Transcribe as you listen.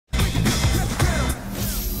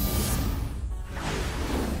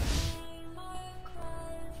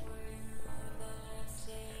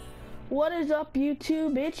What is up,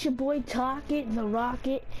 YouTube? It's your boy Talkit, the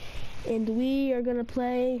Rocket, and we are gonna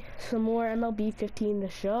play some more MLB 15, the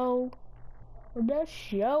show,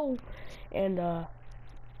 and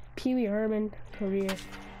Pee Wee Herman career.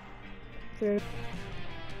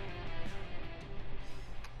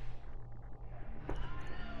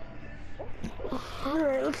 All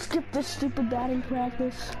right, let's skip this stupid batting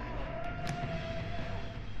practice.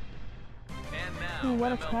 And now, oh,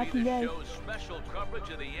 what a crappy day. Special coverage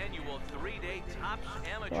of the annual 3-day Topps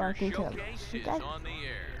Amateur Showcase is on the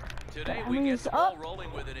air. Today we get the ball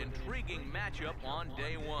rolling with an intriguing matchup on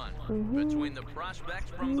day one between the prospects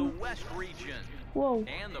from the West region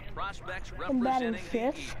and the prospects representing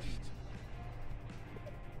the East.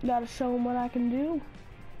 Gotta show them what I can do.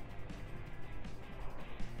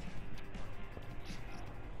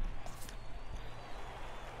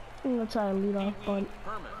 Let's try a lead-off bunt.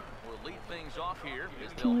 Herman will lead things off here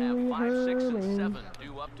as they'll have 5, 6, and 7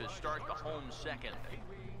 due up to start the home second.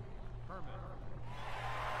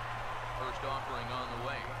 First offering on the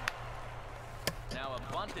way. Now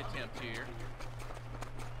a bunt attempt here.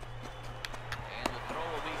 And the throw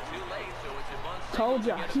will be too late, so it's a bunt. Told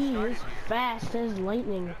ya, he is fast as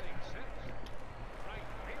lightning.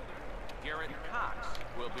 Garrett Cox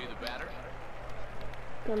will be the batter.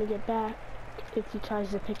 Gonna get back if he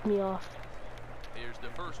tries to pick me off. Here's the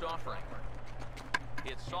first offering.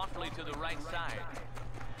 It's softly to the right side.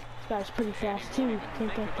 This guy's pretty fast too.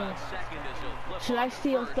 Can't get that. Should I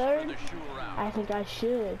steal third? I think I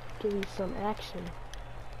should. Give me some action.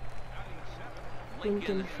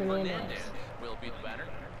 Lincoln Fernandez will be the batter.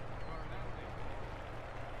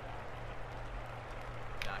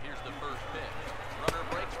 Now here's the first pitch. Runner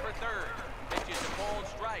breaks for third. Pitches a cold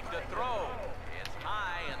strike. The throw. It's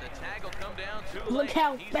high, and the tag will come down too late. Look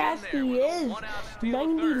how fast he is.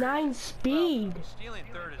 99 speed. Stealing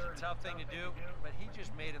third is a tough thing to do, but he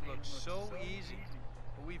just made it look so easy.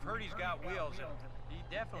 But we've heard he's got wheels, and he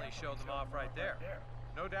definitely showed them off right there.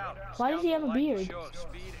 No doubt. Why does he have a beard?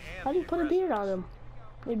 How did he put a beard on him?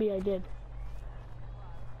 Maybe I did.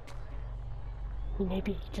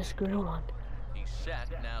 Maybe he just grew one. He's set.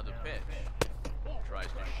 Now the pitch. Tries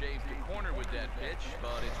to shave the corner with that pitch,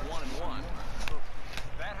 but it's 1-1.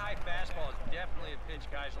 That high fastball is definitely a pitch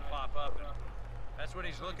guys will pop up, and that's what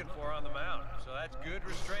he's looking for on the mound. So that's good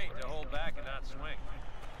restraint to hold back and not swing.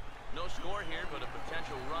 No score here, but a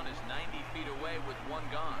potential run is 90 feet away with one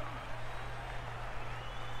gone.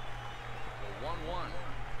 So 1-1.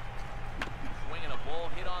 Swinging a ball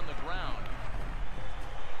hit on the ground.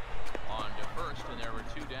 On to first, and there were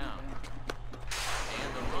two down.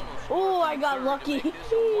 Oh, I got lucky.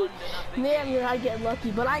 Man, I get lucky,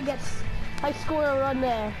 but I score a run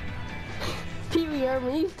there. Pee Wee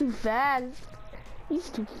Herman, he's too fast. He's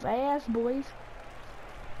too fast, boys.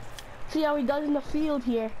 See how he does in the field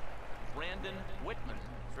here. Brandon Whitman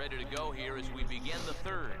is ready to go here as we begin the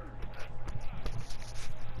third.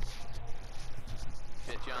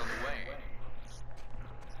 Pitch on the way.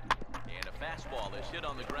 And a fastball is hit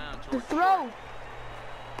on the ground. The throw.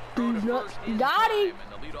 Got him.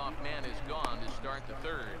 And the leadoff man is gone to start the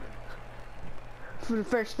third. For the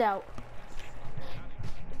first out.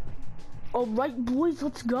 All right, boys,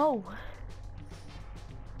 let's go.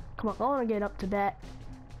 Come on, I want to get up to bat.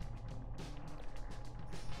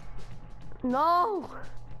 No.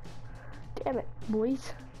 Damn it,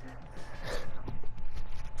 boys.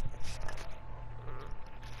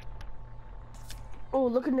 Oh,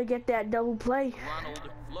 looking to get that double play. Ronald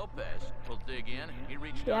Lopez will dig in. He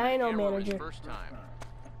reached I know, manager. First time.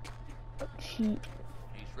 Cheat.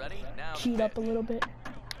 He's ready now. Cheat up a little bit.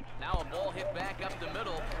 Now a ball hit back up the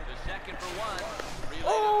middle. The second for one.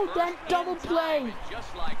 Oh, that double play!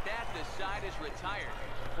 Just like that, this side is retired.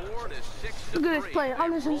 4-6. Look at this play.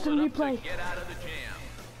 I'm just instant replay. Get out of the jam.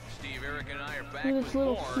 Steve, Eric, and I are back. Look at this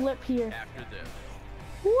little flip here. After this.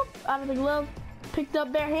 Whoop! Out of the glove. Picked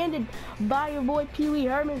up barehanded by your boy Pee Wee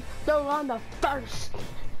Herman. Throw on the first.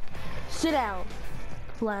 Sit down,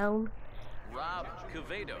 clown. Rob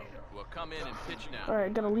Cavedo will come in and pitch now. All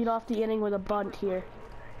right, gonna lead off the inning with a bunt here.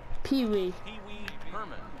 Pee Wee. Pee Wee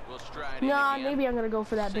Herman will stride nah, in maybe I'm gonna go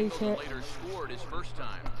for that base hit. Later scored his first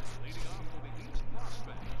time.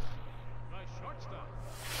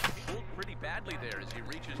 Pulled pretty badly there as he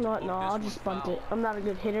reaches. No, I'll just bunt it. I'm not a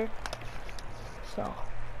good hitter, so.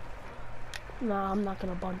 Nah, I'm not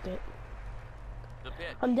gonna bunt it.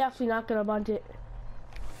 I'm definitely not gonna bunt it.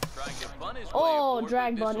 Oh,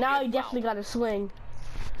 drag bunt. Now he definitely got a swing.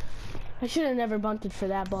 I should have never bunted for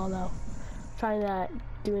that ball though.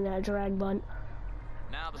 Doing that drag bunt.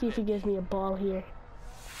 See if he gives me a ball here.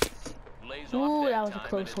 Ooh, that was a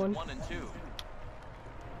close one.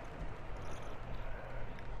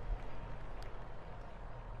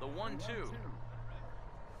 1-2.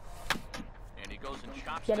 And he goes and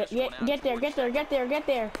chops Get it, this one out get there, towards get there, get there, get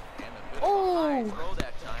there. And a bit of a high throw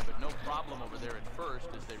that time, but no problem over there at first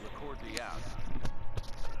as they record the out.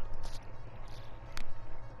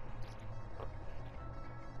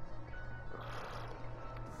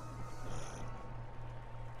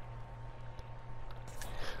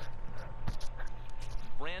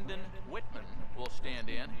 Brandon Whitman will stand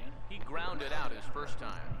in. He grounded out his first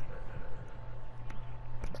time.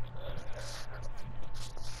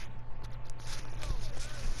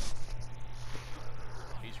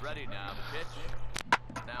 He's ready now. The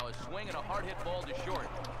pitch. Now a swing and a hard hit ball to short.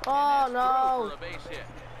 Oh and no! for a base hit.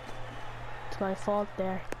 It's my fault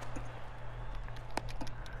there.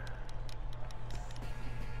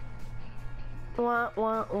 Wah,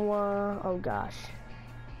 wah, wah. Oh gosh.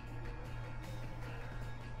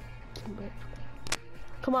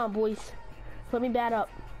 Come on, boys. Let me bat up.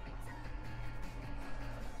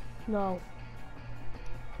 No.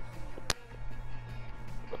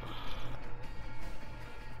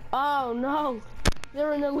 Oh no!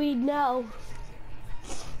 They're in the lead now.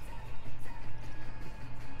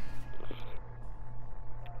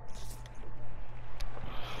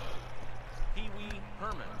 Pee-wee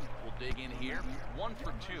Herman will dig in here. 1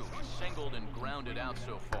 for 2. He's singled and grounded out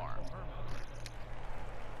so far.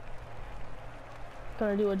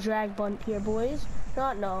 Gonna do a drag bunt here, boys.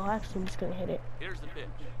 No, actually I'm just gonna hit it. Here's the pitch.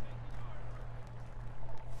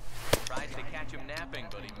 Tries to catch him napping,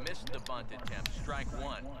 but he missed the bunt attempt. Strike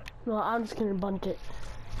 1. No, I'm just gonna bunt it.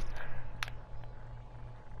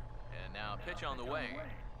 And now a pitch on the way.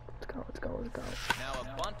 Let's go, let's go, let's go. Now a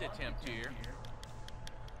bunt attempt here.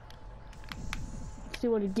 Let's see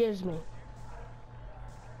what he gives me.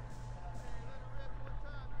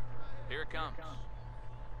 Here it comes.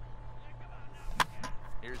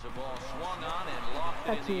 Here's a ball swung on and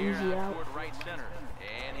lofted in the air out toward right center.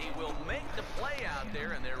 And he will make the play out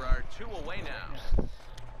there, and there are 2 away now.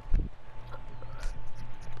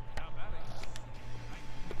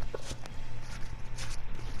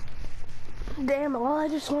 Damn, all I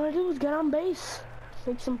just want to do is get on base.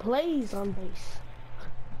 Make some plays on base.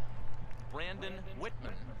 Brandon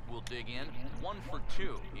Whitman will dig in. 1 for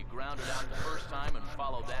 2. He grounded out the first time and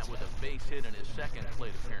followed that with a base hit in his second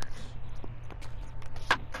plate appearance.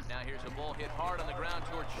 Now here's a ball hit hard on the ground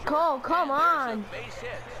towards short. Cole, come on. A base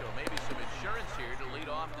hit, so maybe some insurance here to lead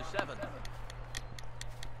off the 7th.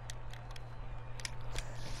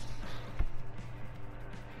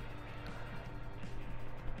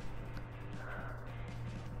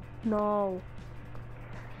 No.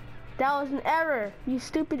 That was an error. You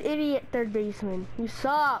stupid idiot third baseman. You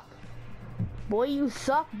suck. Boy, you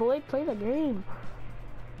suck, boy. Play the game.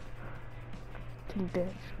 Take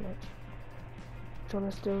this, bitch. Do you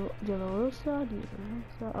want to still do the Rosa?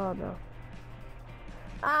 Oh no.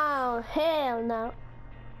 Oh hell no.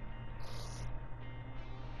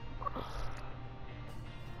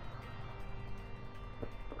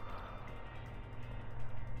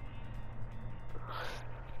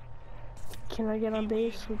 Can I get on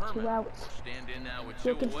base with 2 outs?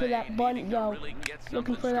 Looking for that bunt, yo.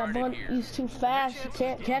 Looking for that bunt. He's too fast. He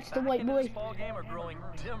can't catch the white boy.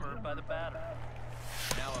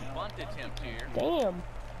 Now a bunt attempt here. Damn.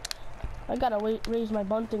 I gotta raise my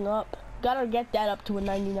bunting up. Gotta get that up to a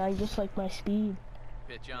 99, just like my speed.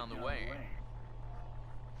 Pitch on the way.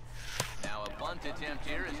 Now a bunt attempt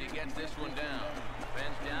here as he gets this one down.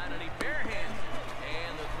 Bends down and he barehands it.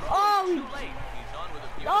 And the throw is too late. He's on with a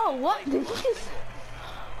beautiful Oh, what? Did he just...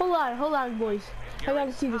 Hold on, boys. I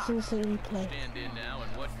gotta see this instant replay. Stand in now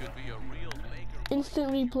and what could be a real maker.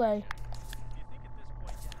 Instant replay.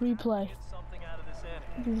 Replay.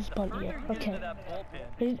 This bunt here. Okay.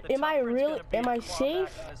 Am I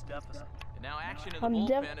safe? Now action in the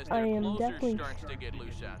bullpen as their closer starts to get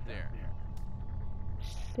loose out there.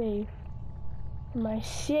 Safe. Am I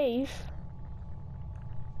safe?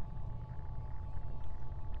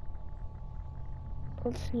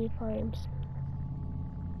 Let's see if I am safe.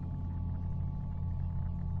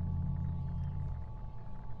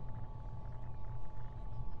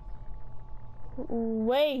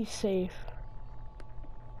 Way safe.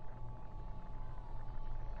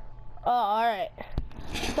 Oh, alright.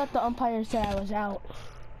 I thought the umpire said I was out.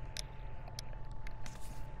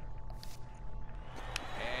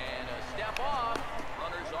 And a step off.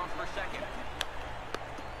 Runners on for second.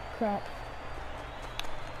 Crap.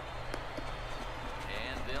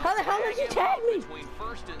 And how the hell did you tag me? Between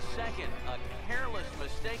first and second, a careless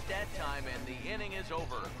mistake that time, and the inning is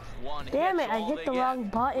over. Damn it, I hit the wrong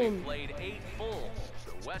button. We played 8 full.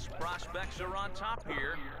 The West prospects are on top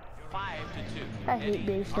here, 5-2. I hate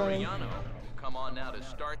base running. come on now to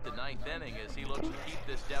start the 9th inning as he looks to keep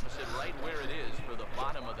this deficit right where it is for the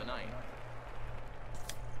bottom of the 9th.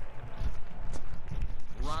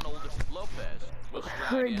 Ronald Lopez will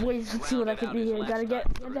strike Alright, in. boys, let's see what I can do here.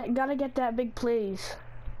 Gotta get that big plays.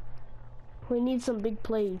 We need some big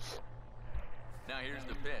plays. Now here's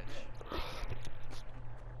the pitch.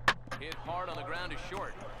 Hit hard on the ground to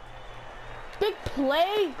short. Big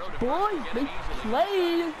play, boy, big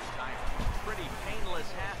play. Pretty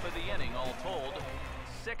painless half of the inning, all told.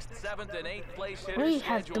 6th, 7th, and 8th place hitters. We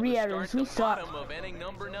have 3 errors. We suck. Of inning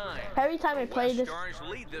number 9. Every time I play this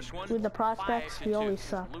one with the prospects, we always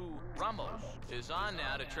suck. Lou Ramos is on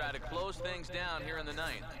now to try to close things down here in the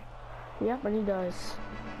 9th. Yep, and he does.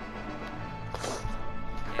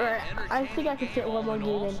 Alright, I think I can fit one more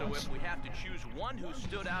game in. So if we have to choose one who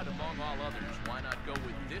stood out among all others, why not go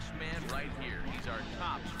with this man right here? He's our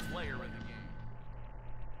top player of the game.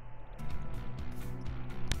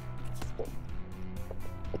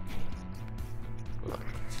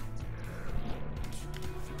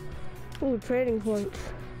 Ooh, trading points.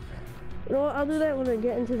 You know what, I'll do that when I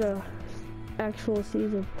get into the actual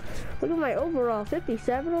season. Look at my overall,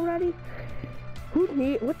 57 already.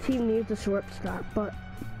 What team needs a shortstop? But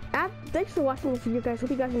thanks for watching this video, guys. Hope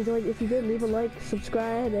you guys enjoyed. If you did, leave a like,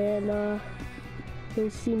 subscribe, and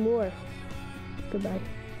you'll see more. Goodbye.